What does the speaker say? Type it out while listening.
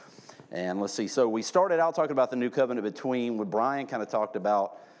And let's see, so we started out talking about the new covenant when Brian kind of talked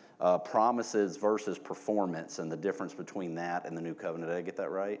about promises versus performance and the difference between that and the new covenant. Did I get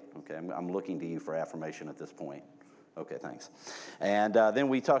that right? Okay, I'm looking to you for affirmation at this point. Okay, thanks. And then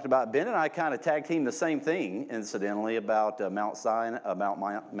we talked about, Ben and I kind of tag teamed the same thing, incidentally, about Mount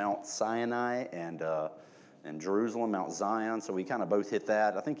Sinai and Jerusalem, Mount Zion. So we kind of both hit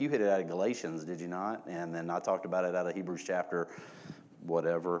that. I think you hit it out of Galatians, did you not? And then I talked about it out of Hebrews chapter,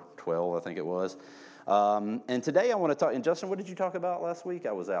 12, I think it was. And today I want to talk, and Justin, what did you talk about last week?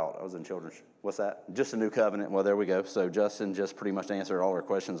 I was out. I was in children's. What's that? Just a new covenant. Well, there we go. So Justin just pretty much answered all our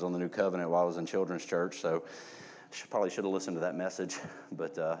questions on the new covenant while I was in children's church. So probably should have listened to that message,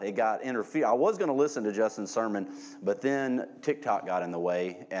 but it got interfered. I was going to listen to Justin's sermon, but then TikTok got in the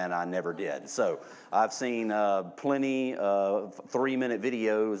way, and I never did. So I've seen plenty of 3-minute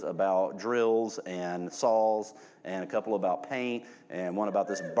videos about drills and saws, and a couple about paint, and one about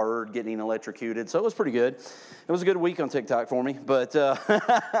this bird getting electrocuted. So it was pretty good. It was a good week on TikTok for me, but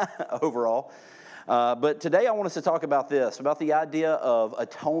overall. But today I want us to talk about this, about the idea of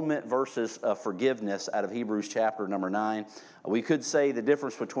atonement versus forgiveness out of Hebrews chapter number 9. We could say the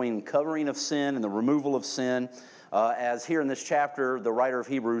difference between covering of sin and the removal of sin. As here in this chapter, the writer of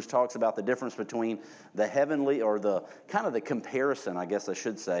Hebrews talks about the difference between the heavenly, or the kind of the comparison, I guess I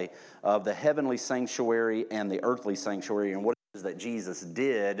should say, of the heavenly sanctuary and the earthly sanctuary, and what it is that Jesus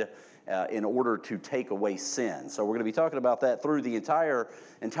did in order to take away sin. So we're going to be talking about that through the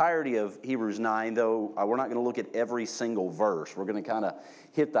entirety of Hebrews 9, though we're not going to look at every single verse. We're going to kind of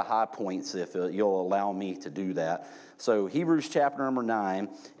hit the high points if you'll allow me to do that. So Hebrews chapter number 9,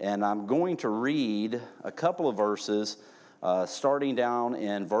 and I'm going to read a couple of verses starting down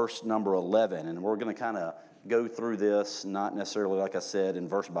in verse number 11, and we're going to kind of go through this, not necessarily, like I said, in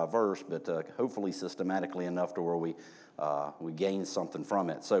verse by verse, but hopefully systematically enough to where we gain something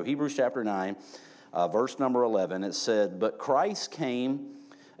from it. So Hebrews chapter 9, verse number 11, it said, "But Christ came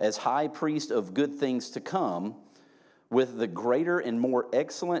as high priest of good things to come, with the greater and more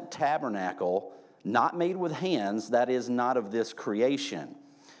excellent tabernacle, not made with hands, that is, not of this creation,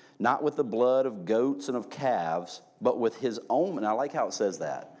 not with the blood of goats and of calves, but with his own." And I like how it says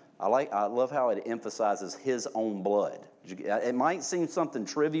that. I love how it emphasizes his own blood. It might seem something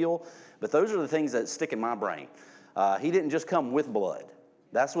trivial, but those are the things that stick in my brain. He didn't just come with blood.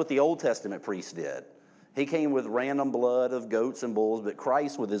 That's what the Old Testament priest did. He came with random blood of goats and bulls, but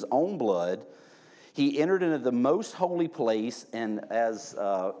Christ, with his own blood, he entered into the most holy place, and as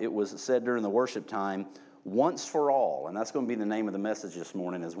it was said during the worship time, once for all. And that's going to be the name of the message this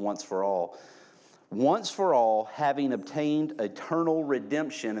morning, is once for all. Once for all, having obtained eternal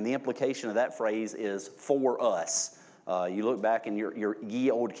redemption, and the implication of that phrase is for us. You look back in your ye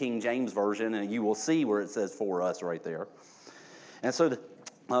old King James Version, and you will see where it says for us right there. And so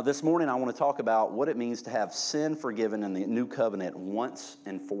this morning I want to talk about what it means to have sin forgiven in the new covenant once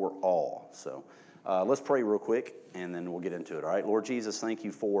and for all. So let's pray real quick, and then we'll get into it, all right? Lord Jesus, thank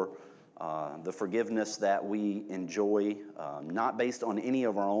you for the forgiveness that we enjoy, not based on any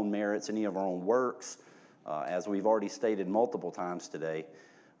of our own merits, any of our own works, as we've already stated multiple times today,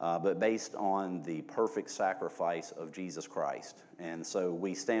 but based on the perfect sacrifice of Jesus Christ. And so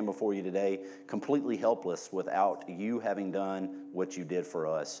we stand before you today completely helpless without you having done what you did for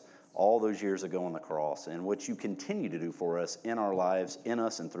us all those years ago on the cross, and what you continue to do for us in our lives, in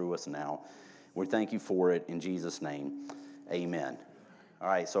us and through us now. We thank you for it in Jesus' name. Amen. All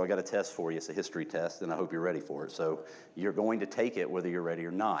right, so I got a test for you. It's a history test, and I hope you're ready for it. So you're going to take it whether you're ready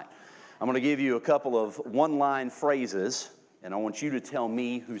or not. I'm going to give you a couple of one-line phrases, and I want you to tell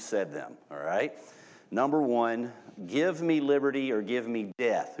me who said them, all right? Number one, give me liberty or give me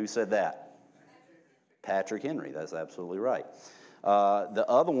death. Who said that? Patrick Henry. That's absolutely right. The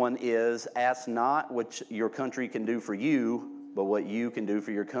other one is, ask not what your country can do for you, but what you can do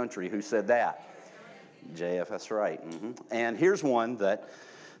for your country. Who said that? JF, that's right. And here's one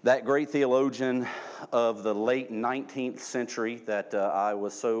that great theologian of the late 19th century that I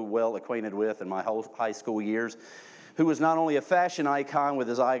was so well acquainted with in my whole high school years, who was not only a fashion icon with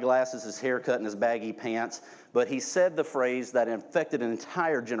his eyeglasses, his haircut, and his baggy pants, but he said the phrase that infected an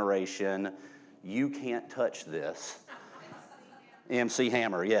entire generation, "You can't touch this." MC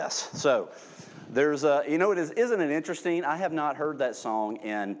Hammer, yes. So there's isn't it interesting? I have not heard that song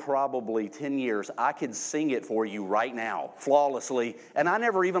in probably 10 years. I could sing it for you right now, flawlessly. And I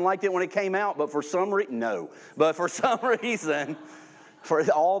never even liked it when it came out, but for some reason,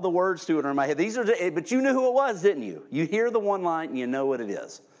 for all the words to it are in my head. But you knew who it was, didn't you? You hear the one line and you know what it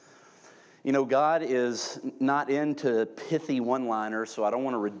is. You know, God is not into pithy one-liners, so I don't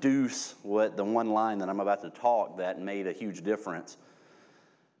want to reduce what the one line that I'm about to talk that made a huge difference.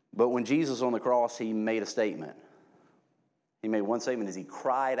 But when Jesus was on the cross, he made a statement. He made one statement as he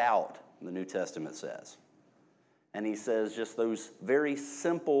cried out, the New Testament says. And he says just those very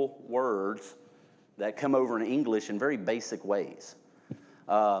simple words that come over in English in very basic ways.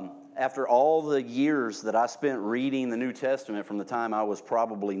 After all the years that I spent reading the New Testament from the time I was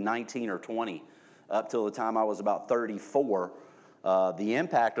probably 19 or 20 up till the time I was about 34, the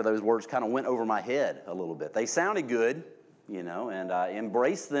impact of those words kind of went over my head a little bit. They sounded good, and I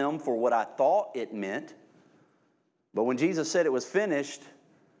embraced them for what I thought it meant. But when Jesus said it was finished,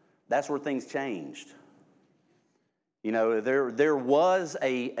 that's where things changed. There was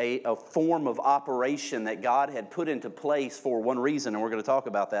a form of operation that God had put into place for one reason, and we're going to talk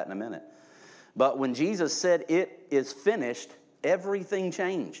about that in a minute. But when Jesus said it is finished, everything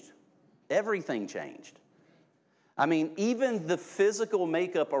changed. Everything changed. I mean, even the physical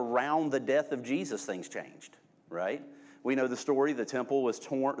makeup around the death of Jesus, things changed, right? We know the story, the temple was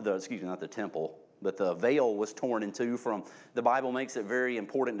torn, not the temple, but the veil was torn in two from, the Bible makes a very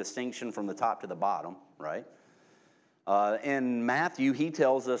important distinction from the top to the bottom, right? In Matthew, he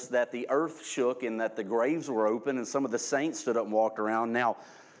tells us that the earth shook and that the graves were open and some of the saints stood up and walked around. Now,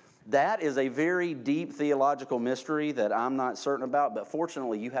 that is a very deep theological mystery that I'm not certain about, but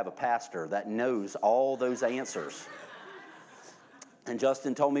fortunately you have a pastor that knows all those answers. And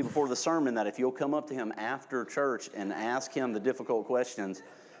Justin told me before the sermon that if you'll come up to him after church and ask him the difficult questions,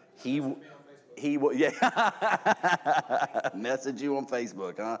 he will, message you on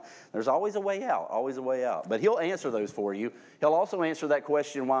Facebook, huh? There's always a way out, always a way out. But he'll answer those for you. He'll also answer that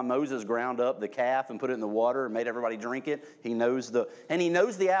question why Moses ground up the calf and put it in the water and made everybody drink it. He knows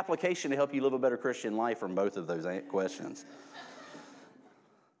the application to help you live a better Christian life from both of those questions.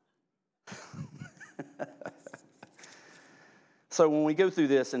 So when we go through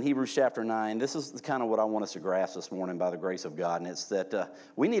this in Hebrews chapter 9, this is kind of what I want us to grasp this morning by the grace of God, and it's that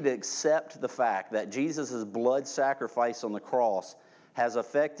we need to accept the fact that Jesus' blood sacrifice on the cross has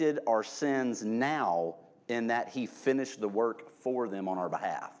affected our sins now in that he finished the work for them on our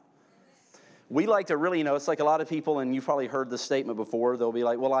behalf. We like to really, it's like a lot of people, and you've probably heard this statement before, they'll be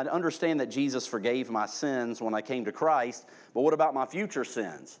like, well, I understand that Jesus forgave my sins when I came to Christ, but what about my future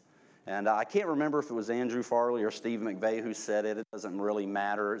sins? And I can't remember if it was Andrew Farley or Steve McVeigh who said it. It doesn't really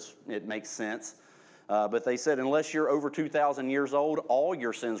matter. It makes sense. But they said unless you're over 2,000 years old, all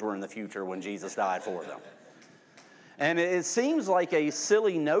your sins were in the future when Jesus died for them. And it seems like a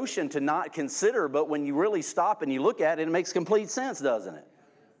silly notion to not consider, but when you really stop and you look at it, it makes complete sense, doesn't it?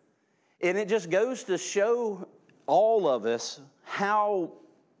 And it just goes to show all of us how,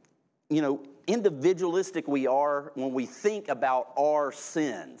 individualistic we are when we think about our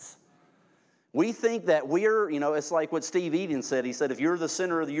sins. We think that we're, it's like what Steve Eden said. He said, if you're the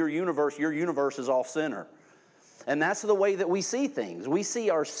center of your universe is off center. And that's the way that we see things. We see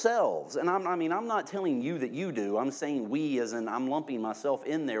ourselves. And I'm not telling you that you do. I'm saying we, as in I'm lumping myself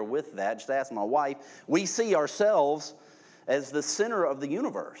in there with that. Just ask my wife. We see ourselves as the center of the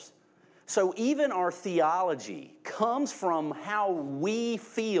universe. So even our theology comes from how we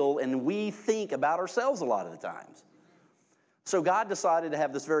feel and we think about ourselves a lot of the times. So God decided to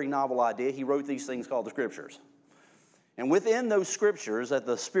have this very novel idea. He wrote these things called the Scriptures. And within those Scriptures, that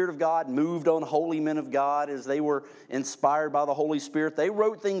the Spirit of God moved on holy men of God as they were inspired by the Holy Spirit, they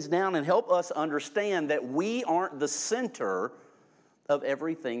wrote things down and helped us understand that we aren't the center of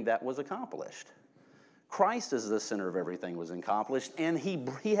everything that was accomplished. Christ is the center of everything was accomplished, and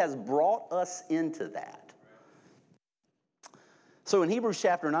he has brought us into that. So in Hebrews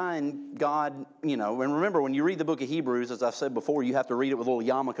chapter 9, God, and remember when you read the book of Hebrews, as I've said before, you have to read it with a little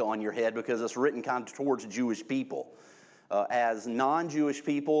yarmulke on your head because it's written kind of towards Jewish people. As non-Jewish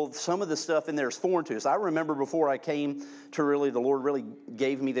people, some of the stuff in there is foreign to us. I remember before I came to the Lord really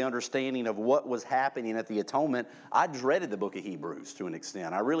gave me the understanding of what was happening at the atonement, I dreaded the book of Hebrews to an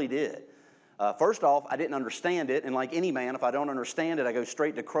extent. I really did. First off, I didn't understand it, and like any man, if I don't understand it, I go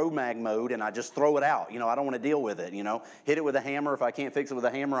straight to Cro-Mag mode, and I just throw it out. I don't want to deal with it, Hit it with a hammer. If I can't fix it with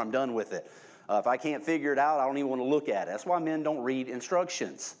a hammer, I'm done with it. If I can't figure it out, I don't even want to look at it. That's why men don't read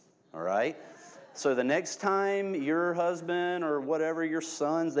instructions, all right? So the next time your husband or whatever, your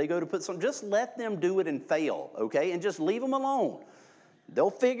sons, they go to put something, just let them do it and fail, okay? And just leave them alone. They'll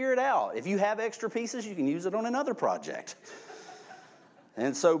figure it out. If you have extra pieces, you can use it on another project.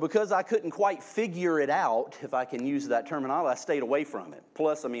 And so because I couldn't quite figure it out, if I can use that terminology, I stayed away from it.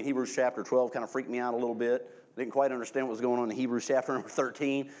 Plus, Hebrews chapter 12 kind of freaked me out a little bit. Didn't quite understand what was going on in Hebrews chapter number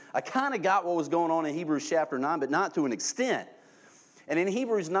 13. I kind of got what was going on in Hebrews chapter 9, but not to an extent. And in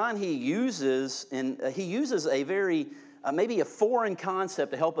Hebrews 9, he uses a very maybe a foreign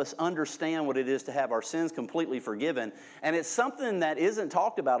concept to help us understand what it is to have our sins completely forgiven. And it's something that isn't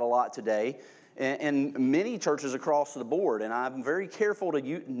talked about a lot today in many churches across the board. And I'm very careful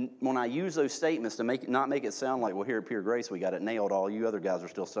when I use those statements to not make it sound like, well, here at Pure Grace we got it nailed. All you other guys are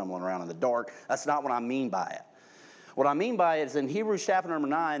still stumbling around in the dark. That's not what I mean by it. What I mean by it is in Hebrews chapter number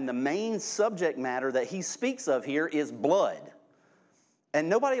 9, the main subject matter that he speaks of here is blood. And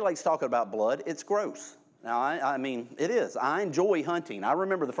nobody likes talking about blood. It's gross. Now, I mean, it is. I enjoy hunting. I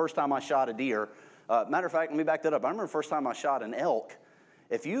remember the first time I shot a deer. Matter of fact, let me back that up. I remember the first time I shot an elk.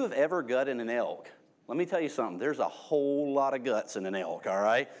 If you have ever gutted an elk, let me tell you something. There's a whole lot of guts in an elk, all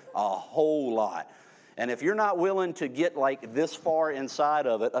right? A whole lot. And if you're not willing to get like this far inside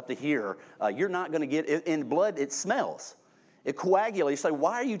of it, up to here, you're not going to get it. In blood, it smells. It coagulates. You say,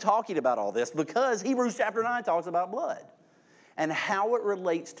 why are you talking about all this? Because Hebrews chapter 9 talks about blood and how it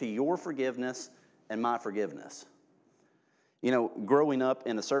relates to your forgiveness and my forgiveness. You know, growing up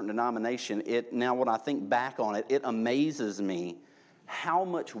in a certain denomination, now when I think back on it, it amazes me how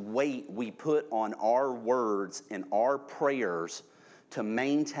much weight we put on our words and our prayers to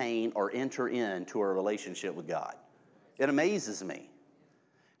maintain or enter into a relationship with God. It amazes me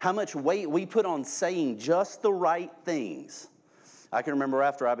how much weight we put on saying just the right things. I can remember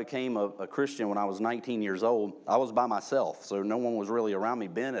after I became a Christian when I was 19 years old, I was by myself, so no one was really around me.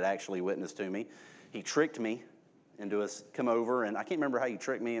 Ben had actually witnessed to me. He tricked me into us come over, and I can't remember how he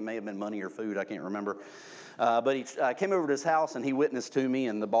tricked me. It may have been money or food. I can't remember. But he came over to his house, and he witnessed to me,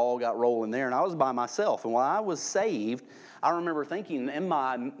 and the ball got rolling there, and I was by myself. And when I was saved, I remember thinking in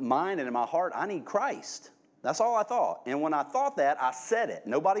my mind and in my heart, I need Christ. That's all I thought. And when I thought that, I said it.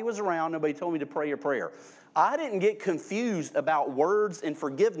 Nobody was around. Nobody told me to pray a prayer. I didn't get confused about words and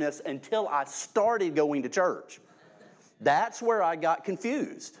forgiveness until I started going to church. That's where I got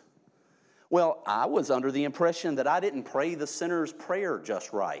confused. Well, I was under the impression that I didn't pray the sinner's prayer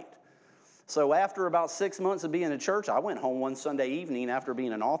just right. So after about 6 months of being in church, I went home one Sunday evening after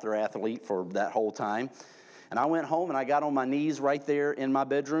being an author athlete for that whole time. And I went home and I got on my knees right there in my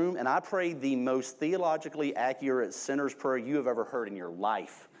bedroom and I prayed the most theologically accurate sinner's prayer you have ever heard in your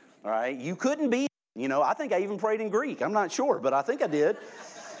life. All right? You couldn't be, I think I even prayed in Greek. I'm not sure, but I think I did.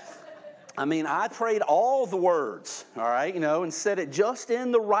 I mean, I prayed all the words, all right, and said it just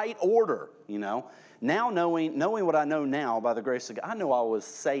in the right order, Now knowing what I know now by the grace of God, I know I was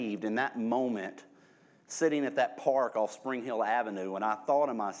saved in that moment sitting at that park off Spring Hill Avenue, and I thought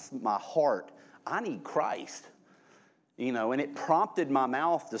in my heart, I need Christ, and it prompted my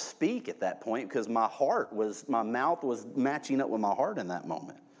mouth to speak at that point because my mouth was matching up with my heart in that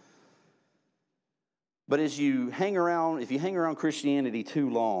moment. But if you hang around Christianity too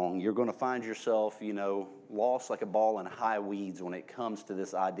long, you're going to find yourself, lost like a ball in high weeds when it comes to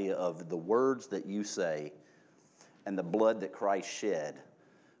this idea of the words that you say and the blood that Christ shed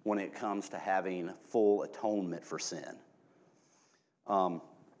when it comes to having full atonement for sin.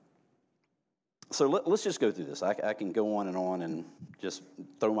 So let's just go through this. I can go on and just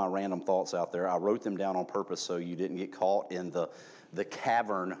throw my random thoughts out there. I wrote them down on purpose so you didn't get caught in the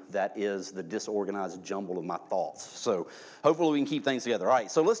cavern that is the disorganized jumble of my thoughts. So hopefully we can keep things together. All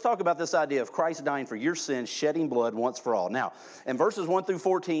right, so let's talk about this idea of Christ dying for your sins, shedding blood once for all. Now, in verses 1 through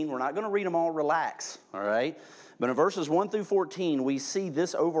 14, we're not going to read them all, relax, all right? But in verses 1 through 14, we see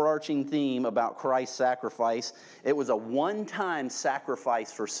this overarching theme about Christ's sacrifice. It was a one-time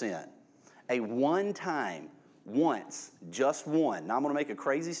sacrifice for sin. A one-time, once, just one. Now, I'm going to make a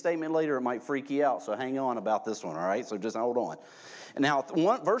crazy statement later. It might freak you out, so hang on about this one, all right? So just hold on. Now,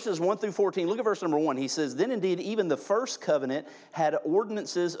 verses 1 through 14, look at verse number 1. He says, "Then indeed even the first covenant had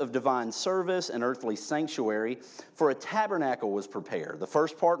ordinances of divine service and earthly sanctuary, for a tabernacle was prepared. The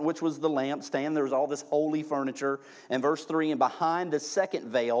first part, which was the lampstand, there was all this holy furniture." And verse 3, "And behind the second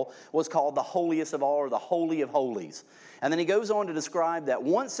veil was called the holiest of all," or the Holy of Holies. And then he goes on to describe that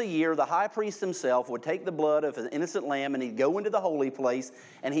once a year, the high priest himself would take the blood of an innocent lamb and he'd go into the holy place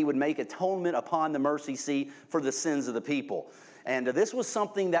and he would make atonement upon the mercy seat for the sins of the people. And this was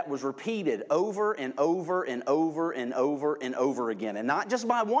something that was repeated over and over and over and over and over again. And not just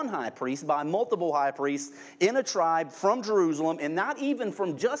by one high priest, by multiple high priests in a tribe from Jerusalem, and not even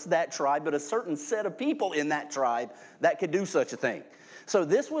from just that tribe, but a certain set of people in that tribe that could do such a thing. So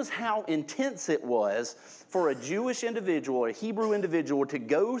this was how intense it was for a Jewish individual, a Hebrew individual, to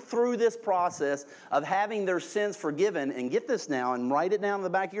go through this process of having their sins forgiven. And get this now, and write it down in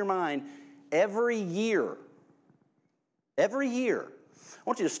the back of your mind, every year. Every year. I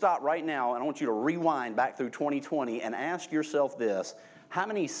want you to stop right now, and I want you to rewind back through 2020 and ask yourself this: how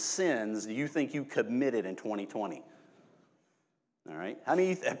many sins do you think you committed in 2020? All right? How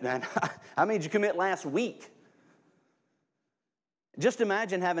many did you commit last week? Just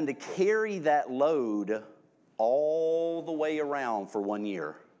imagine having to carry that load all the way around for 1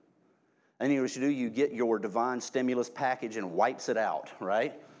 year. And you know what you do? You get your divine stimulus package and wipes it out,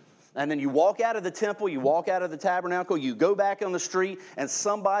 right? And then you walk out of the temple, you walk out of the tabernacle, you go back on the street, and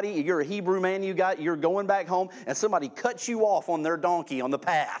somebody, you're a Hebrew man, you're going back home, and somebody cuts you off on their donkey on the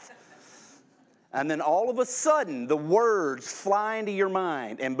path. And then all of a sudden, the words fly into your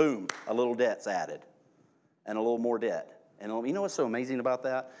mind, and boom, a little debt's added, and a little more debt. And you know what's so amazing about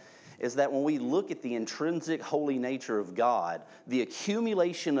that? Is that when we look at the intrinsic holy nature of God, the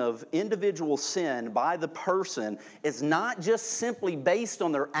accumulation of individual sin by the person is not just simply based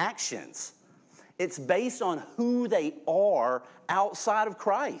on their actions. It's based on who they are outside of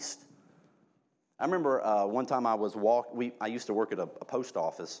Christ. I remember one time I used to work at a post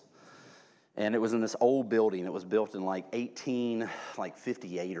office, and it was in this old building. It was built in like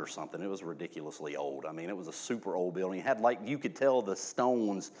 1858 or something. It was ridiculously old. I mean, it was a super old building. It had you could tell the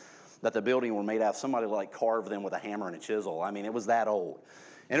stones that the building were made out of. Somebody carved them with a hammer and a chisel. I mean, it was that old.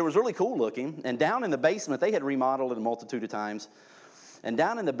 And it was really cool looking. And down in the basement, they had remodeled it a multitude of times. And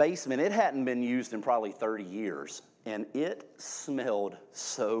down in the basement, it hadn't been used in probably 30 years. And it smelled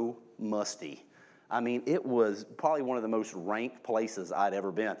so musty. I mean, it was probably one of the most rank places I'd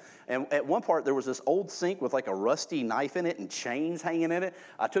ever been. And at one part, there was this old sink with a rusty knife in it and chains hanging in it.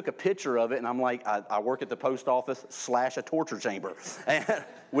 I took a picture of it, and I'm like, I work at the post office / a torture chamber,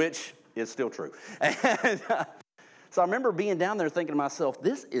 which is still true. And so I remember being down there thinking to myself,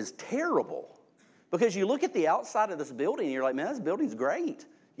 this is terrible. Because you look at the outside of this building, and you're like, man, this building's great.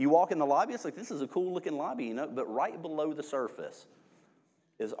 You walk in the lobby, it's like, this is a cool-looking lobby, you know. But right below the surface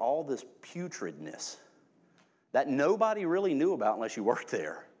is all this putridness that nobody really knew about unless you worked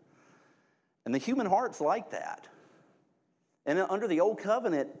there. And the human heart's like that. And under the old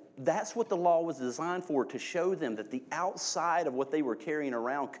covenant, that's what the law was designed for, to show them that the outside of what they were carrying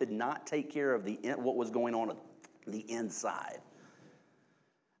around could not take care of what was going on the inside.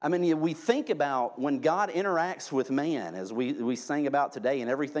 I mean, we think about when God interacts with man, as we sang about today, and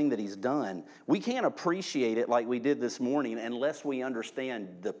everything that he's done, we can't appreciate it like we did this morning unless we understand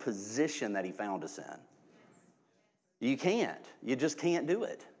the position that he found us in. You can't. You just can't do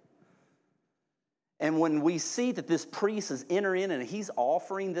it. And when we see that this priest is entering in and he's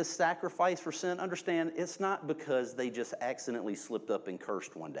offering this sacrifice for sin, understand it's not because they just accidentally slipped up and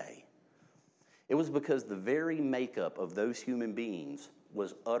cursed one day. It was because the very makeup of those human beings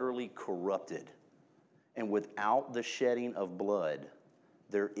was utterly corrupted. And without the shedding of blood,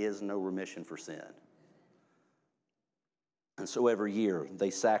 there is no remission for sin. And so every year they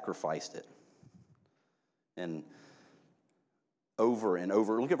sacrificed it. And over and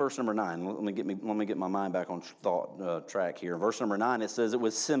over. Look at verse number 9. Let me get my mind back on track here. Verse number 9, it says, it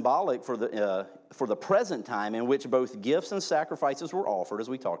was symbolic for the present time in which both gifts and sacrifices were offered, as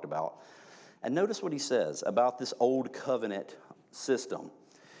we talked about. And notice what he says about this old covenant system,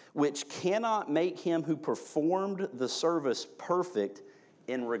 which cannot make him who performed the service perfect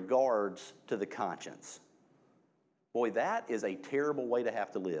in regards to the conscience. Boy, that is a terrible way to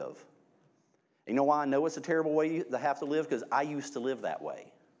have to live. You know why I know it's a terrible way to have to live? Because I used to live that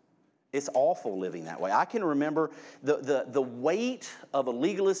way. It's awful living that way. I can remember the weight of a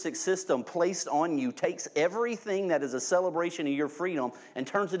legalistic system placed on you takes everything that is a celebration of your freedom and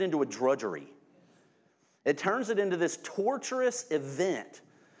turns it into a drudgery. It turns it into this torturous event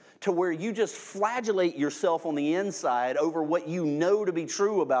to where you just flagellate yourself on the inside over what you know to be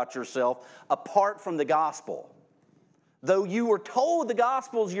true about yourself apart from the gospel. Though you were told the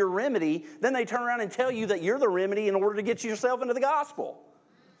gospel is your remedy, then they turn around and tell you that you're the remedy in order to get yourself into the gospel.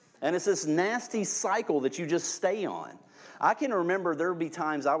 And it's this nasty cycle that you just stay on. I can remember there would be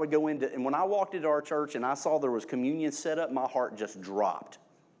times I would go into, and when I walked into our church and I saw there was communion set up, my heart just dropped.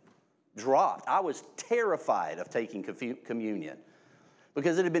 I was terrified of taking communion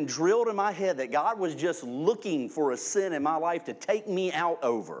because it had been drilled in my head that God was just looking for a sin in my life to take me out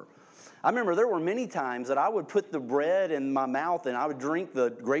over. I remember there were many times that I would put the bread in my mouth and I would drink the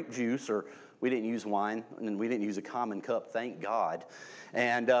grape juice, or we didn't use wine and we didn't use a common cup, thank God.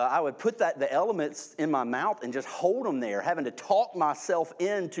 And I would put the elements in my mouth and just hold them there, having to talk myself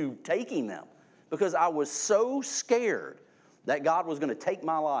into taking them because I was so scared that God was going to take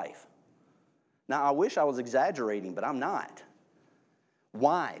my life. Now, I wish I was exaggerating, but I'm not.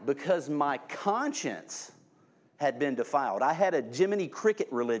 Why? Because my conscience had been defiled. I had a Jiminy Cricket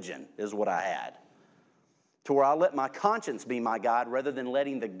religion is what I had, to where I let my conscience be my guide rather than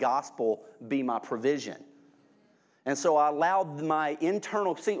letting the gospel be my provision. And so I allowed my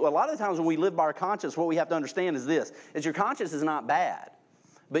internal, see, a lot of the times when we live by our conscience, what we have to understand is this, is your conscience is not bad.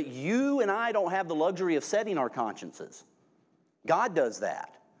 But you and I don't have the luxury of setting our consciences. God does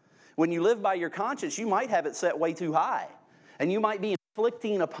that. When you live by your conscience, you might have it set way too high. And you might be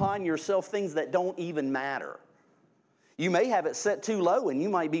inflicting upon yourself things that don't even matter. You may have it set too low, and you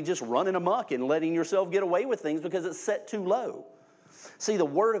might be just running amok and letting yourself get away with things because it's set too low. See, the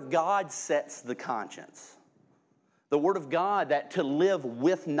Word of God sets the conscience. The Word of God, that to live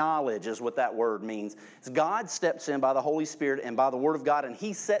with knowledge is what that word means. God steps in by the Holy Spirit and by the Word of God, and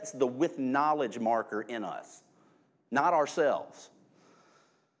He sets the with knowledge marker in us, not ourselves.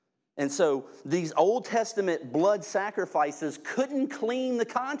 And so these Old Testament blood sacrifices couldn't clean the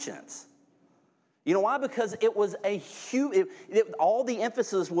conscience. You know why? Because it was a huge, all the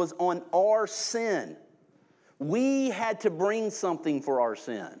emphasis was on our sin. We had to bring something for our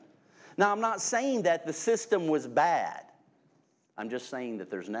sin. Now, I'm not saying that the system was bad. I'm just saying that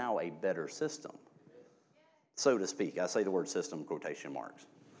there's now a better system, so to speak. I say the word system in quotation marks.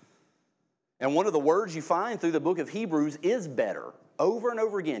 And one of the words you find through the book of Hebrews is better. Over and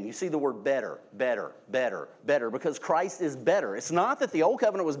over again, you see the word better, better, better, better, because Christ is better. It's not that the old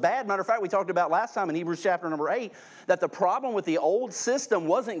covenant was bad. Matter of fact, we talked about last time in Hebrews chapter number 8 that the problem with the old system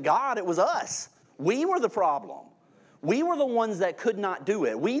wasn't God, it was us. We were the problem. We were the ones that could not do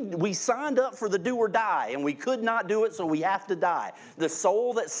it. We signed up for the do or die, and we could not do it, so we have to die. The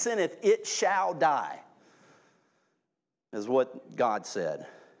soul that sinneth, it shall die, is what God said.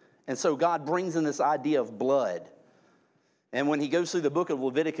 And so God brings in this idea of blood. And when he goes through the book of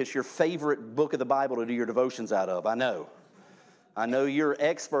Leviticus, your favorite book of the Bible to do your devotions out of, I know you're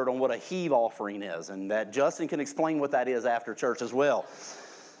expert on what a heave offering is, and that Justin can explain what that is after church as well.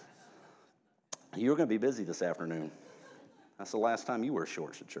 You're going to be busy this afternoon. That's the last time you wear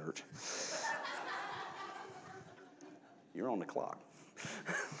shorts at church. You're on the clock.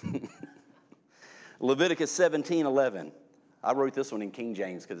 Leviticus 17:11. I wrote this one in King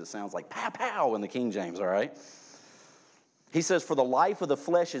James because it sounds like pow, pow in the King James, all right? He says, "For the life of the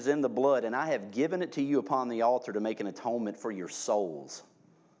flesh is in the blood, and I have given it to you upon the altar to make an atonement for your souls.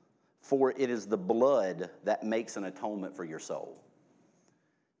 For it is the blood that makes an atonement for your soul."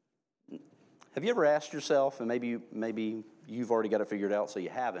 Have you ever asked yourself, and maybe you've already got it figured out, so you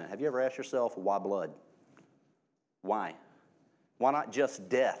haven't. Have you ever asked yourself, why blood? Why? Why not just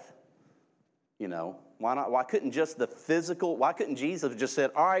death? You know, why couldn't just the physical, why couldn't Jesus have just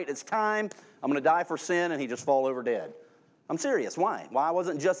said, all right, it's time, I'm going to die for sin, and he just fall over dead? I'm serious, why? Why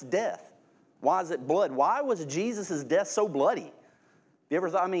wasn't it just death? Why is it blood? Why was Jesus' death so bloody? You ever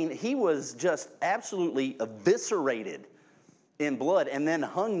thought, he was just absolutely eviscerated in blood and then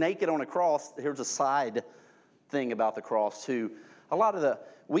hung naked on a cross. Here's a side thing about the cross too.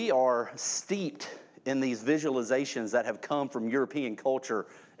 We are steeped in these visualizations that have come from European culture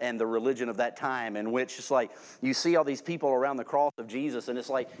and the religion of that time, in which it's like you see all these people around the cross of Jesus, and it's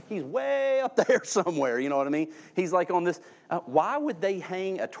like he's way up there somewhere, you know what I mean? He's like on this. Why would they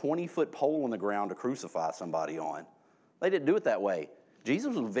hang a 20-foot pole on the ground to crucify somebody on? They didn't do it that way.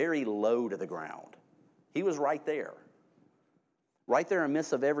 Jesus was very low to the ground. He was right there in the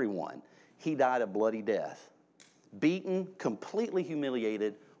midst of everyone. He died a bloody death. Beaten, completely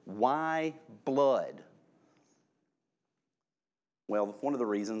humiliated. Why blood? Well, one of the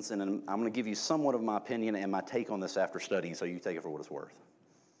reasons, and I'm going to give you somewhat of my opinion and my take on this after studying, so you take it for what it's worth.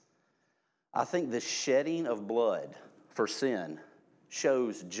 I think the shedding of blood for sin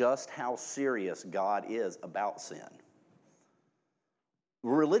shows just how serious God is about sin.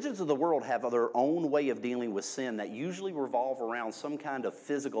 Religions of the world have their own way of dealing with sin that usually revolve around some kind of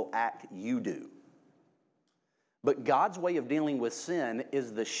physical act you do. But God's way of dealing with sin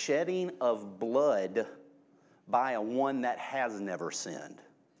is the shedding of blood by a one that has never sinned.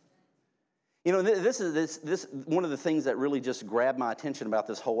 You know, this is one of the things that really just grabbed my attention about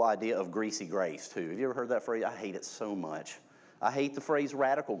this whole idea of greasy grace, too. Have you ever heard that phrase? I hate it so much. I hate the phrase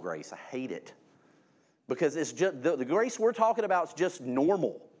radical grace. I hate it. Because it's just the grace we're talking about is just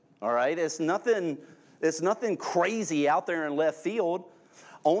normal, all right? It's nothing crazy out there in left field.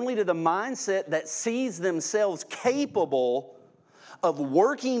 Only to the mindset that sees themselves capable of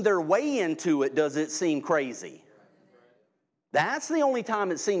working their way into it does it seem crazy. That's the only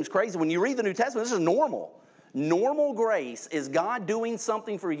time it seems crazy. When you read the New Testament, this is normal. Normal grace is God doing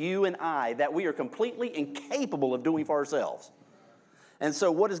something for you and I that we are completely incapable of doing for ourselves. And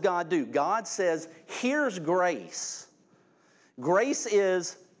so what does God do? God says, here's grace. Grace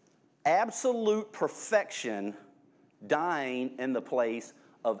is absolute perfection dying in the place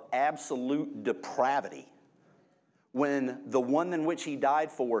of absolute depravity when the one in which he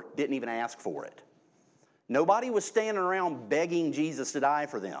died for didn't even ask for it. Nobody was standing around begging Jesus to die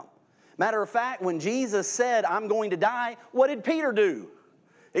for them. Matter of fact, when Jesus said, I'm going to die, what did Peter do?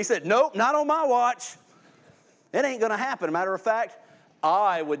 He said, nope, not on my watch. It ain't going to happen. Matter of fact,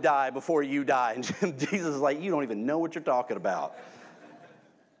 I would die before you die. And Jesus is like, you don't even know what you're talking about.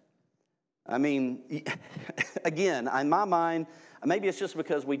 I mean, again, in my mind, maybe it's just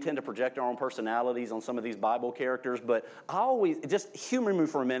because we tend to project our own personalities on some of these Bible characters, but I always, just humor me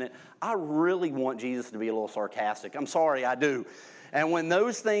for a minute, I really want Jesus to be a little sarcastic. I'm sorry, I do. And when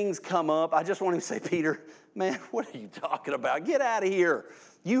those things come up, I just want him to say, Peter, man, what are you talking about? Get out of here.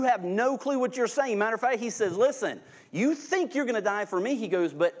 You have no clue what you're saying. Matter of fact, he says, listen, you think you're going to die for me. He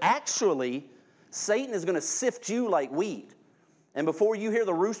goes, but actually, Satan is going to sift you like wheat. And before you hear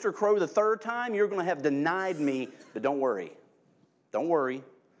the rooster crow the third time, you're going to have denied me. But don't worry. Don't worry.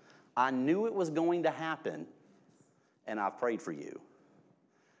 I knew it was going to happen, and I've prayed for you.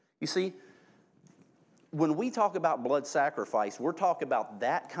 You see, when we talk about blood sacrifice, we're talking about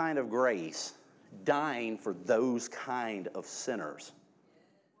that kind of grace dying for those kind of sinners.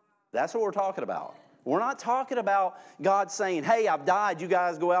 That's what we're talking about. We're not talking about God saying, hey, I've died. You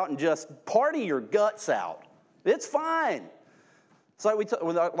guys go out and just party your guts out. It's fine. It's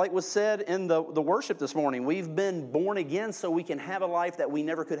like was said in the worship this morning. We've been born again so we can have a life that we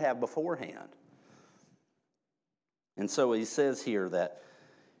never could have beforehand. And so he says here that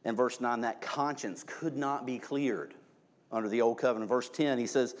in verse 9, that conscience could not be cleared under the old covenant. Verse 10, he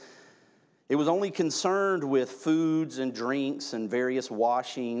says, it was only concerned with foods and drinks and various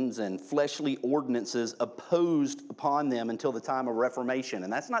washings and fleshly ordinances opposed upon them until the time of Reformation.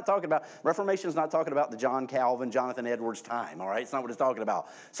 And that's not talking about, Reformation is not talking about the John Calvin, Jonathan Edwards time, all right? It's not what it's talking about.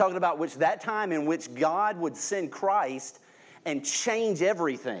 It's talking about that time in which God would send Christ and change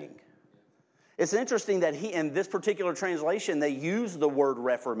everything. It's interesting that in this particular translation, they use the word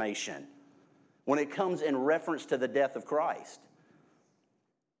Reformation when it comes in reference to the death of Christ.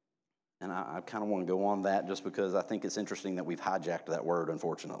 And I kind of want to go on that just because I think it's interesting that we've hijacked that word,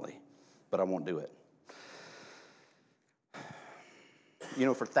 unfortunately. But I won't do it. You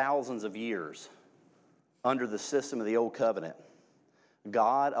know, for thousands of years, under the system of the Old Covenant,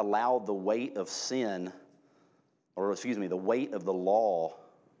 God allowed the weight of sin, the weight of the law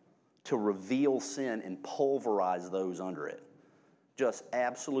to reveal sin and pulverize those under it. Just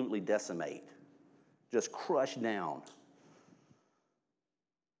absolutely decimate. Just crush down.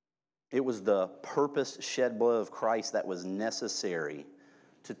 It was the purposed shed blood of Christ that was necessary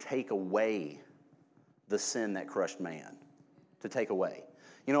to take away the sin that crushed man. To take away.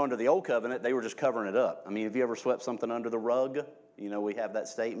 You know, under the old covenant, they were just covering it up. I mean, have you ever swept something under the rug? You know, we have that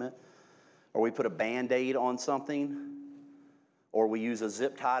statement. Or we put a Band-Aid on something. Or we use a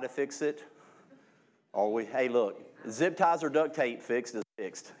zip tie to fix it. Or hey, look, zip ties or duct tape fixed is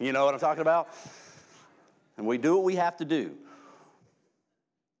fixed. You know what I'm talking about? And we do what we have to do.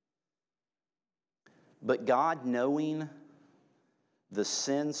 But God, knowing the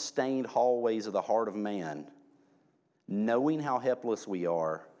sin-stained hallways of the heart of man, knowing how helpless we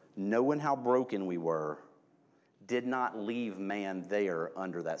are, knowing how broken we were, did not leave man there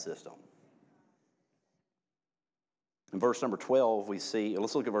under that system. In verse number 12, we see,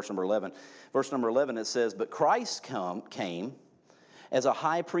 let's look at verse number 11. Verse number 11, it says, but Christ came as a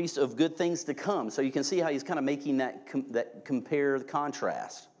high priest of good things to come. So you can see how he's kind of making that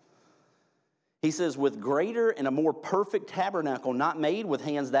contrast. He says, with greater and a more perfect tabernacle, not made with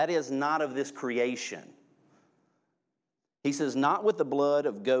hands, that is not of this creation. He says, not with the blood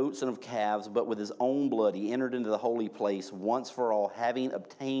of goats and of calves, but with his own blood, he entered into the holy place once for all, having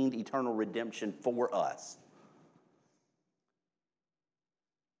obtained eternal redemption for us.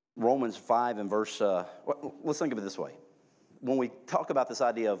 Romans 5 and verse, let's think of it this way. When we talk about this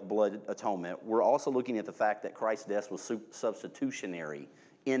idea of blood atonement, we're also looking at the fact that Christ's death was substitutionary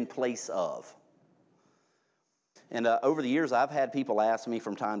in place of. And over the years, I've had people ask me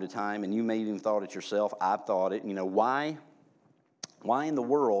from time to time, and you may have even thought it yourself, I've thought it, why in the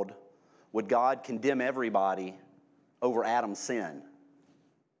world would God condemn everybody over Adam's sin?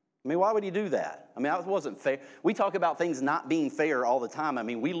 I mean, why would he do that? I mean, that wasn't fair. We talk about things not being fair all the time. I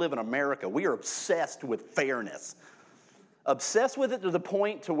mean, we live in America. We are obsessed with fairness. Obsessed with it to the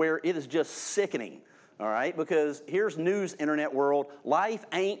point to where it is just sickening, all right? Because here's news, internet world, life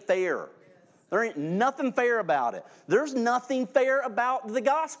ain't fair. There ain't nothing fair about it. There's nothing fair about the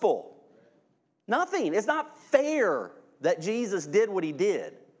gospel. Nothing. It's not fair that Jesus did what he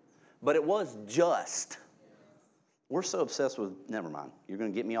did, but it was just. We're so obsessed with, never mind. You're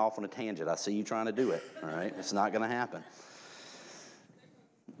going to get me off on a tangent. I see you trying to do it, all right? It's not going to happen.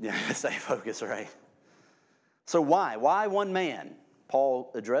 Yeah, stay focused, right? So why? Why one man?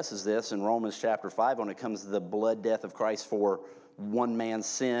 Paul addresses this in Romans chapter 5 when it comes to the blood death of Christ for one man's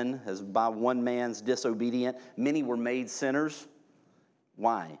sin, as by one man's disobedient, many were made sinners.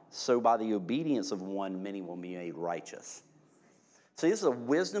 Why? So by the obedience of one, many will be made righteous. See, this is the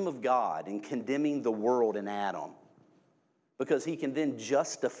wisdom of God in condemning the world in Adam, because he can then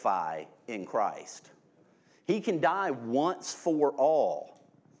justify in Christ. He can die once for all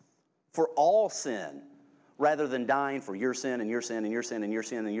sin, rather than dying for your sin and your sin and your sin and your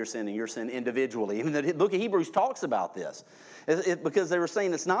sin and your sin and your sin individually. Even the book of Hebrews talks about this. Because they were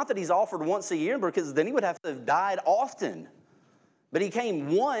saying it's not that he's offered once a year, because then he would have to have died often. But he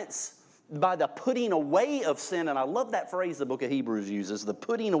came once by the putting away of sin. And I love that phrase the book of Hebrews uses, the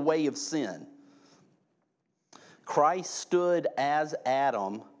putting away of sin. Christ stood as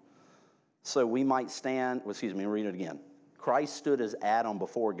Adam so we might stand, read it again. Christ stood as Adam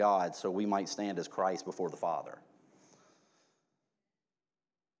before God so we might stand as Christ before the Father.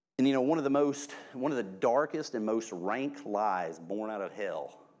 And you know, one of the darkest and most rank lies born out of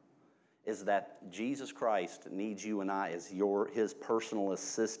hell is that Jesus Christ needs you and I as his personal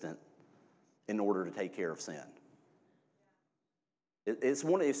assistant in order to take care of sin.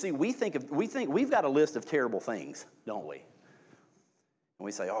 We think we've got a list of terrible things, don't we? And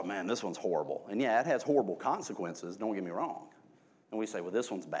we say, oh man, this one's horrible. And yeah, it has horrible consequences, don't get me wrong. And we say, well,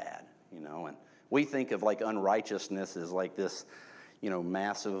 this one's bad, and we think of like unrighteousness as like this,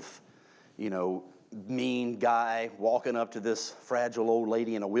 massive, mean guy walking up to this fragile old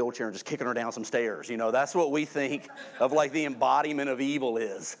lady in a wheelchair and just kicking her down some stairs. That's what we think of like the embodiment of evil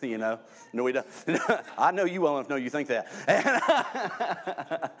is, No, we don't. I know you well enough to know you think that.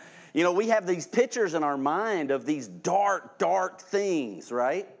 And, we have these pictures in our mind of these dark, dark things,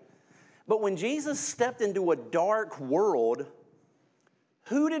 right? But when Jesus stepped into a dark world,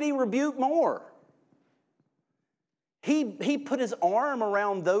 who did he rebuke more? He put his arm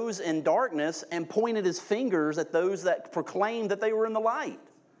around those in darkness and pointed his fingers at those that proclaimed that they were in the light.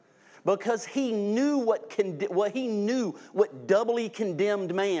 Because he knew what doubly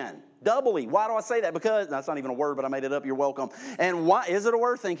condemned man. Doubly. Why do I say that? Because, that's not even a word, but I made it up. You're welcome. And why is it a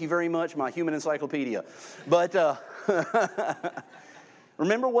word? Thank you very much, my human encyclopedia. But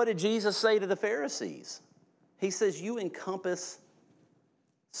remember, what did Jesus say to the Pharisees? He says, you encompass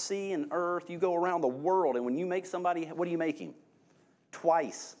sea and earth, you go around the world, and when you make somebody, what do you make him?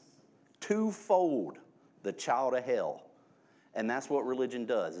 Twice, twofold the child of hell. And that's what religion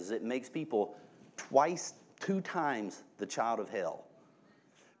does, is it makes people two times the child of hell.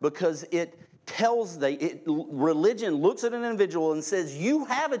 Because religion looks at an individual and says, you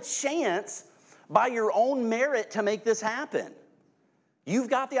have a chance by your own merit to make this happen. You've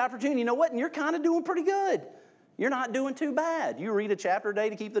got the opportunity. You know what? And you're kind of doing pretty good. You're not doing too bad. You read a chapter a day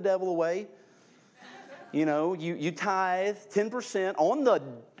to keep the devil away. You tithe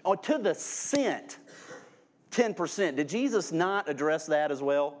 10% to the cent. 10%. Did Jesus not address that as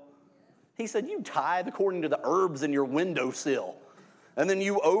well? He said, you tithe according to the herbs in your windowsill. And then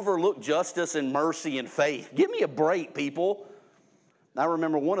you overlook justice and mercy and faith. Give me a break, people. I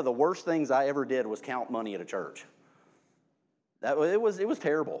remember one of the worst things I ever did was count money at a church. It was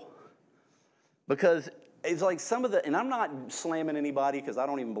terrible. Because it's like and I'm not slamming anybody because I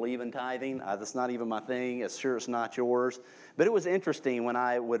don't even believe in tithing. That's not even my thing. It's sure it's not yours. But it was interesting when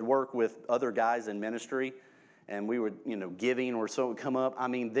I would work with other guys in ministry and we would, giving or so would come up. I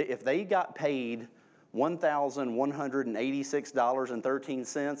mean, if they got paid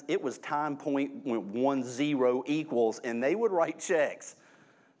 $1,186.13, it was time point 10 equals, and they would write checks.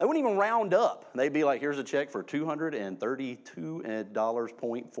 They wouldn't even round up. They'd be like, here's a check for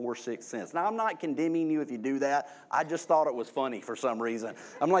 $232.46. Now, I'm not condemning you if you do that. I just thought it was funny for some reason.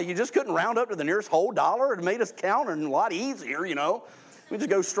 I'm like, you just couldn't round up to the nearest whole dollar? It made us count a lot easier, We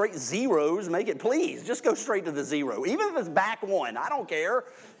just go straight zeros, make it, please. Just go straight to the zero. Even if it's back one, I don't care.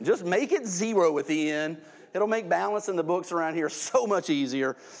 Just make it zero at the end. It'll make balance in the books around here so much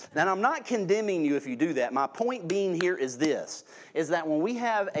easier. And I'm not condemning you if you do that. My point being here is this, is that when we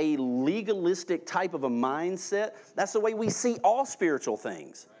have a legalistic type of a mindset, that's the way we see all spiritual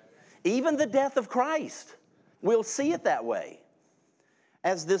things. Even the death of Christ, we'll see it that way.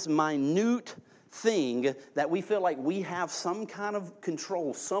 As this minute thing that we feel like we have some kind of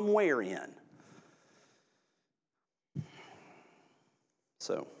control somewhere in.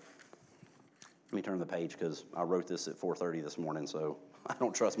 So, let me turn the page because I wrote this at 4:30 this morning, so I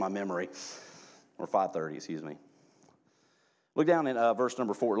don't trust my memory. Or 5:30, excuse me. Look down at verse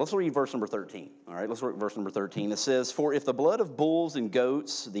number 4. Let's read verse number 13. All right, let's read verse number 13. It says, for if the blood of bulls and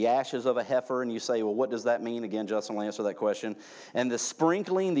goats, the ashes of a heifer, and you say, well, what does that mean? Again, Justin will answer that question. And the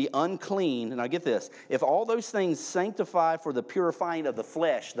sprinkling, the unclean, and I get this, if all those things sanctify for the purifying of the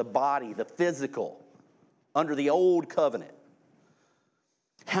flesh, the body, the physical, under the old covenant,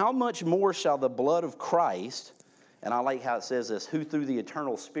 how much more shall the blood of Christ And I like how it says this, who through the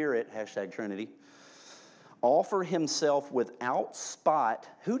eternal Spirit, hashtag Trinity, offer himself without spot.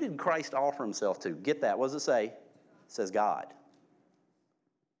 Who did Christ offer himself to? Get that. What does it say? It says God.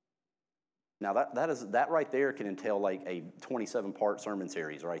 Now that right there can entail like a 27-part sermon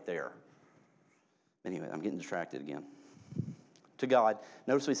series right there. Anyway, I'm getting distracted again. To God,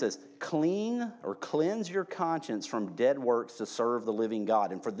 notice what he says, clean or cleanse your conscience from dead works to serve the living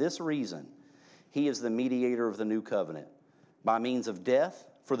God. And for this reason, he is the mediator of the new covenant, by means of death,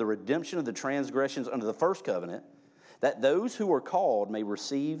 for the redemption of the transgressions under the first covenant, that those who are called may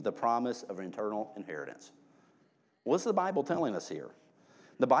receive the promise of eternal inheritance. What's the Bible telling us here?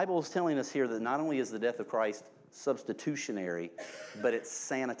 The Bible is telling us here that not only is the death of Christ substitutionary, but it's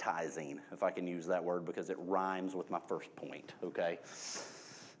sanitizing, if I can use that word, because it rhymes with my first point, okay?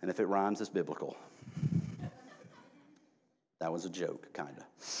 And if it rhymes, it's biblical. That was a joke, kind of.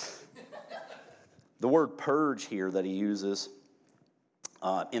 The word purge here that he uses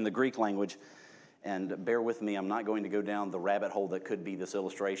in the Greek language, and bear with me, I'm not going to go down the rabbit hole that could be this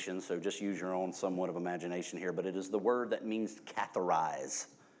illustration, so just use your own somewhat of imagination here, but it is the word that means catharize.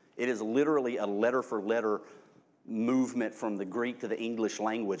 It is literally a letter-for-letter movement from the Greek to the English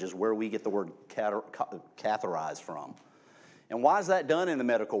language is where we get the word catharize from. And why is that done in the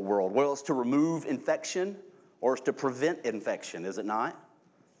medical world? Well, it's to remove infection or it's to prevent infection, is it not?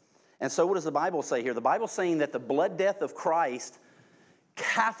 And so what does the Bible say here? The Bible's saying that the blood death of Christ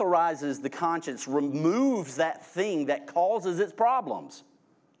catherizes the conscience, removes that thing that causes its problems,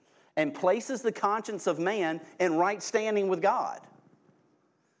 and places the conscience of man in right standing with God.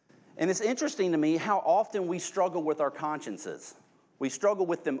 And it's interesting to me how often we struggle with our consciences. We struggle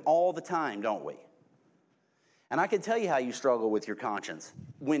with them all the time, don't we? And I can tell you how you struggle with your conscience.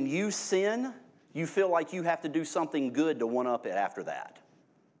 When you sin, you feel like you have to do something good to one-up it after that.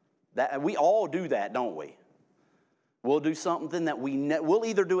 We all do that, don't we? We'll do something that we'll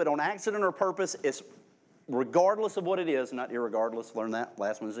either do it on accident or purpose. It's regardless of what it is, not irregardless. Learned that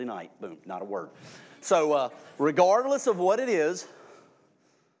last Wednesday night. Boom, not a word. So regardless of what it is,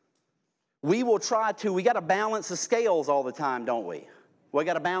 we will try to, we got to balance the scales all the time, don't we? We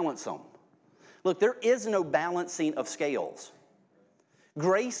got to balance them. Look, there is no balancing of scales.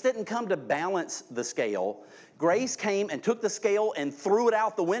 Grace didn't come to balance the scale. Grace came and took the scale and threw it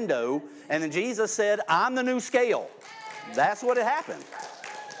out the window, and then Jesus said, I'm the new scale. That's what had happened.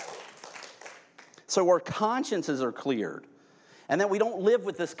 So our consciences are cleared, and that we don't live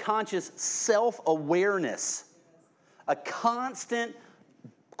with this conscious self-awareness, a constant,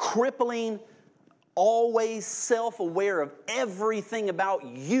 crippling, always self-aware of everything about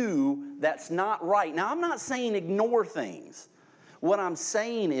you that's not right. Now, I'm not saying ignore things. What I'm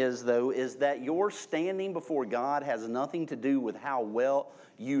saying is, though, is that your standing before God has nothing to do with how well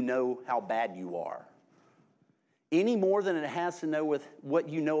you know how bad you are, any more than it has to know with what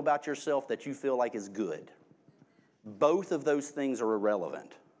you know about yourself that you feel like is good. Both of those things are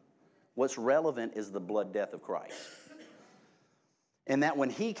irrelevant. What's relevant is the blood death of Christ. And that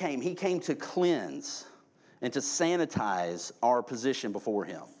when he came to cleanse and to sanitize our position before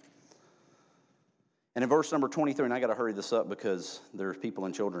him. And in verse number 23, and I got to hurry this up because there's people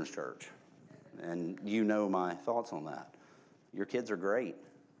in children's church. And you know my thoughts on that. Your kids are great.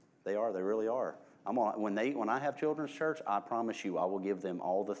 They are. They really are. When I have children's church, I promise you I will give them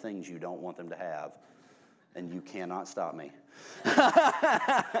all the things you don't want them to have. And you cannot stop me.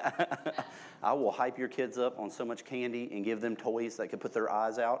 I will hype your kids up on so much candy and give them toys that could put their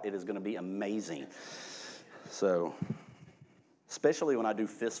eyes out. It is going to be amazing. So, especially when I do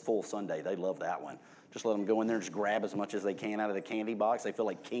Fistful Sunday. They love that one. Just let them go in there and just grab as much as they can out of the candy box. They feel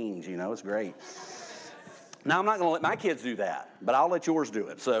like kings, you know. It's great. Now, I'm not going to let my kids do that, but I'll let yours do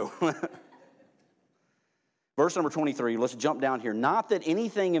it. So, verse number 23, let's jump down here. Not that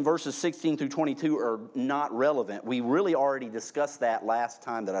anything in verses 16 through 22 are not relevant. We really already discussed that last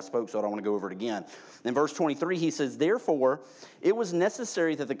time that I spoke, so I don't want to go over it again. In verse 23, he says, therefore, it was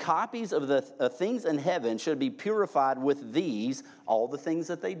necessary that the copies of the things in heaven should be purified with these, all the things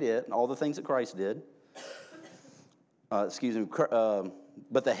that they did, all the things that Christ did.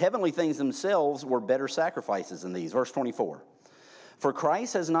 But the heavenly things themselves were better sacrifices than these. Verse 24. For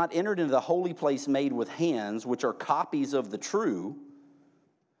Christ has not entered into the holy place made with hands, which are copies of the true.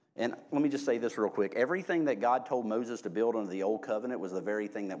 And let me just say this real quick. Everything that God told Moses to build under the old covenant was the very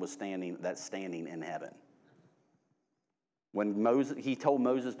thing that's standing in heaven. When he told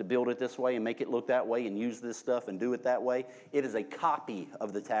Moses to build it this way and make it look that way and use this stuff and do it that way, it is a copy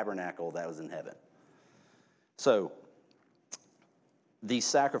of the tabernacle that was in heaven. So, these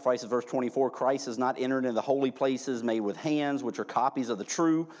sacrifices, verse 24, Christ has not entered into the holy places made with hands, which are copies of the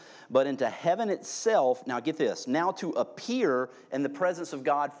true, but into heaven itself. Now get this, now to appear in the presence of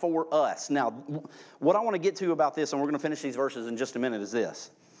God for us. Now, what I want to get to about this, and we're going to finish these verses in just a minute, is this.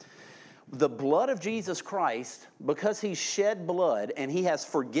 The blood of Jesus Christ, because he shed blood and he has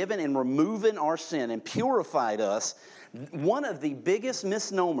forgiven and removed our sin and purified us, one of the biggest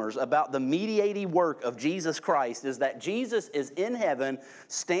misnomers about the mediating work of Jesus Christ is that Jesus is in heaven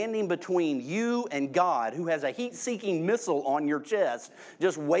standing between you and God, who has a heat-seeking missile on your chest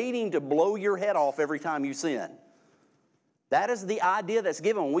just waiting to blow your head off every time you sin. That is the idea that's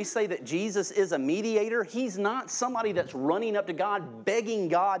given. When we say that Jesus is a mediator, he's not somebody that's running up to God begging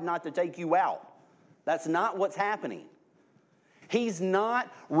God not to take you out. That's not what's happening. He's not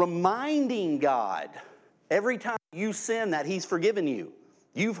reminding God every time you sin that he's forgiven you.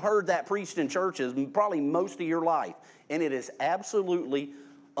 You've heard that preached in churches probably most of your life. And it is absolutely,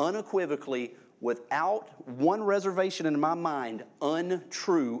 unequivocally, without one reservation in my mind,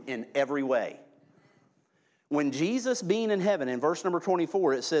 untrue in every way. When Jesus being in heaven, in verse number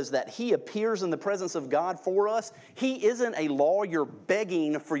 24, it says that he appears in the presence of God for us. He isn't a lawyer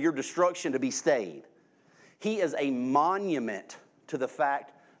begging for your destruction to be stayed. He is a monument to the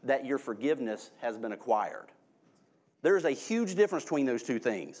fact that your forgiveness has been acquired. There's a huge difference between those two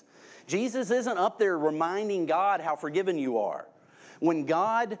things. Jesus isn't up there reminding God how forgiven you are. When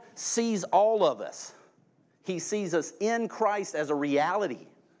God sees all of us, he sees us in Christ as a reality.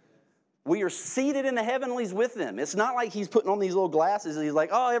 We are seated in the heavenlies with him. It's not like he's putting on these little glasses and he's like,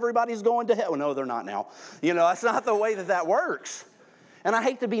 oh, everybody's going to hell. No, they're not now. That's not the way that works. And I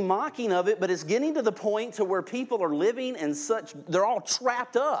hate to be mocking of it, but it's getting to the point to where people are living in they're all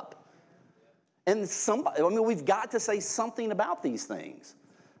trapped up. And we've got to say something about these things.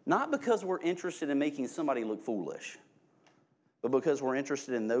 Not because we're interested in making somebody look foolish, but because we're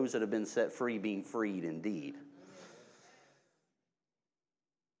interested in those that have been set free being freed indeed.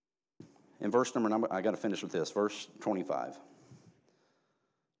 In verse number, I got to finish with this, verse 25.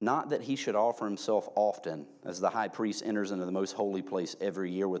 Not that he should offer himself often, as the high priest enters into the most holy place every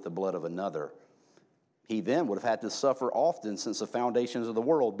year with the blood of another. He then would have had to suffer often since the foundations of the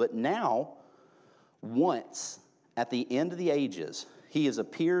world. But now, once, at the end of the ages, he has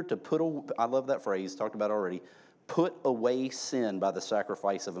appeared to I love that phrase, talked about already, put away sin by the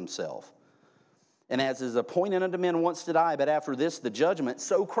sacrifice of himself. And as is appointed unto men once to die, but after this the judgment,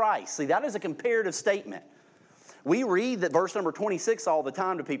 so Christ. See, that is a comparative statement. We read that verse number 26 all the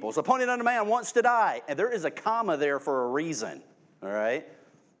time to people. It's appointed unto man once to die. And there is a comma there for a reason, all right?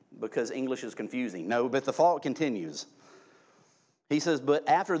 Because English is confusing. No, but the thought continues. He says, but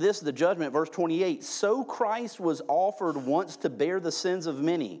after this, the judgment, verse 28, so Christ was offered once to bear the sins of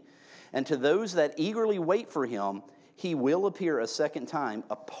many. And to those that eagerly wait for him, he will appear a second time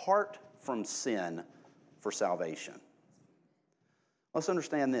apart from sin for salvation. Let's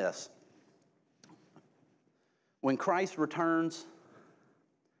understand this. When Christ returns,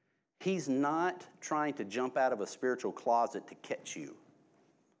 he's not trying to jump out of a spiritual closet to catch you.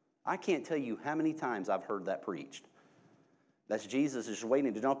 I can't tell you how many times I've heard that preached. That's Jesus just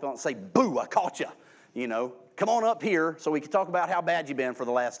waiting to jump out and say, boo, I caught you. Come on up here so we can talk about how bad you've been for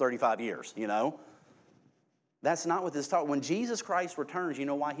the last 35 years, That's not what this talk. When Jesus Christ returns, you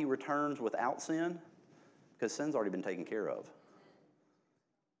know why he returns without sin? Because sin's already been taken care of.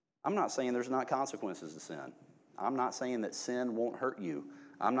 I'm not saying there's not consequences to sin. I'm not saying that sin won't hurt you.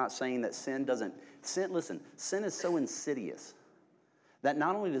 I'm not saying that sin doesn't. Listen, sin is so insidious that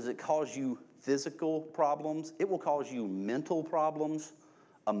not only does it cause you physical problems, it will cause you mental problems,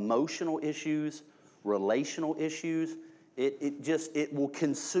 emotional issues, relational issues. It will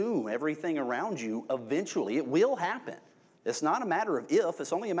consume everything around you eventually. It will happen. It's not a matter of if,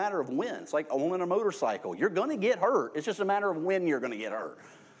 it's only a matter of when. It's like owning a motorcycle. You're going to get hurt. It's just a matter of when you're going to get hurt.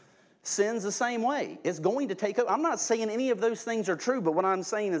 Sin's the same way. It's going to take over. I'm not saying any of those things are true, but what I'm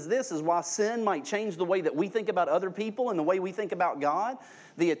saying is this, is why sin might change the way that we think about other people and the way we think about God.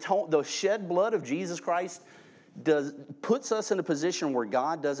 The shed blood of Jesus Christ puts us in a position where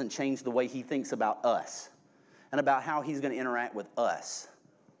God doesn't change the way he thinks about us and about how he's going to interact with us.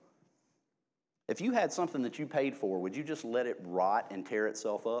 If you had something that you paid for, would you just let it rot and tear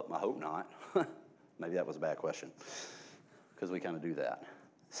itself up? I hope not. Maybe that was a bad question, because we kind of do that.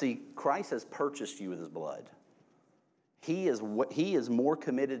 See, Christ has purchased you with his blood. He is more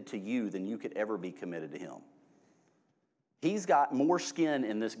committed to you than you could ever be committed to him. He's got more skin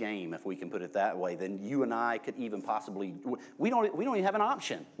in this game, if we can put it that way, than you and I could even possibly. We don't even have an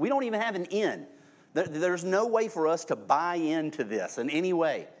option. We don't even have an in. There's no way for us to buy into this in any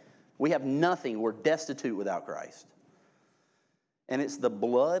way. We have nothing. We're destitute without Christ. And it's the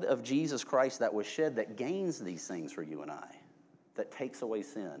blood of Jesus Christ that was shed that gains these things for you and I, that takes away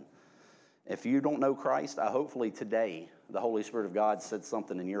sin. If you don't know Christ, hopefully today the Holy Spirit of God said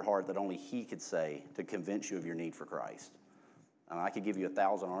something in your heart that only He could say to convince you of your need for Christ. And I could give you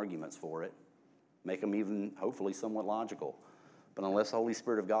 1,000 arguments for it, make them even hopefully somewhat logical. But unless the Holy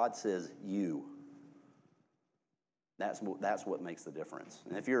Spirit of God says you, that's what makes the difference.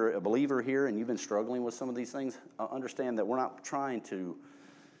 And if you're a believer here and you've been struggling with some of these things, understand that we're not trying to,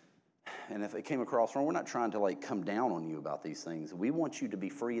 and if it came across wrong, we're not trying to like come down on you about these things. We want you to be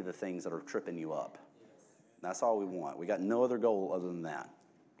free of the things that are tripping you up. That's all we want. We got no other goal other than that.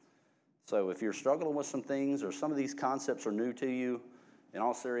 So if you're struggling with some things or some of these concepts are new to you, in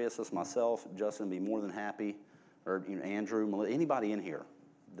all seriousness, myself, Justin, be more than happy, or Andrew, anybody in here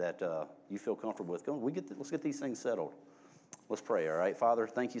that you feel comfortable with, let's get these things settled. Let's pray, all right? Father,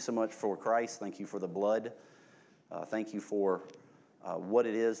 thank you so much for Christ. Thank you for the blood. Thank you for what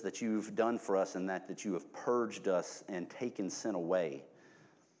it is that you've done for us and that you have purged us and taken sin away.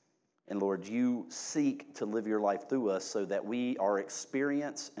 And Lord, you seek to live your life through us so that our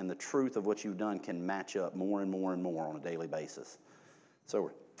experience and the truth of what you've done can match up more and more and more on a daily basis.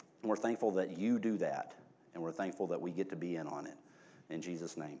 So we're thankful that you do that, and we're thankful that we get to be in on it. In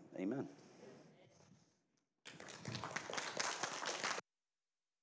Jesus' name, amen.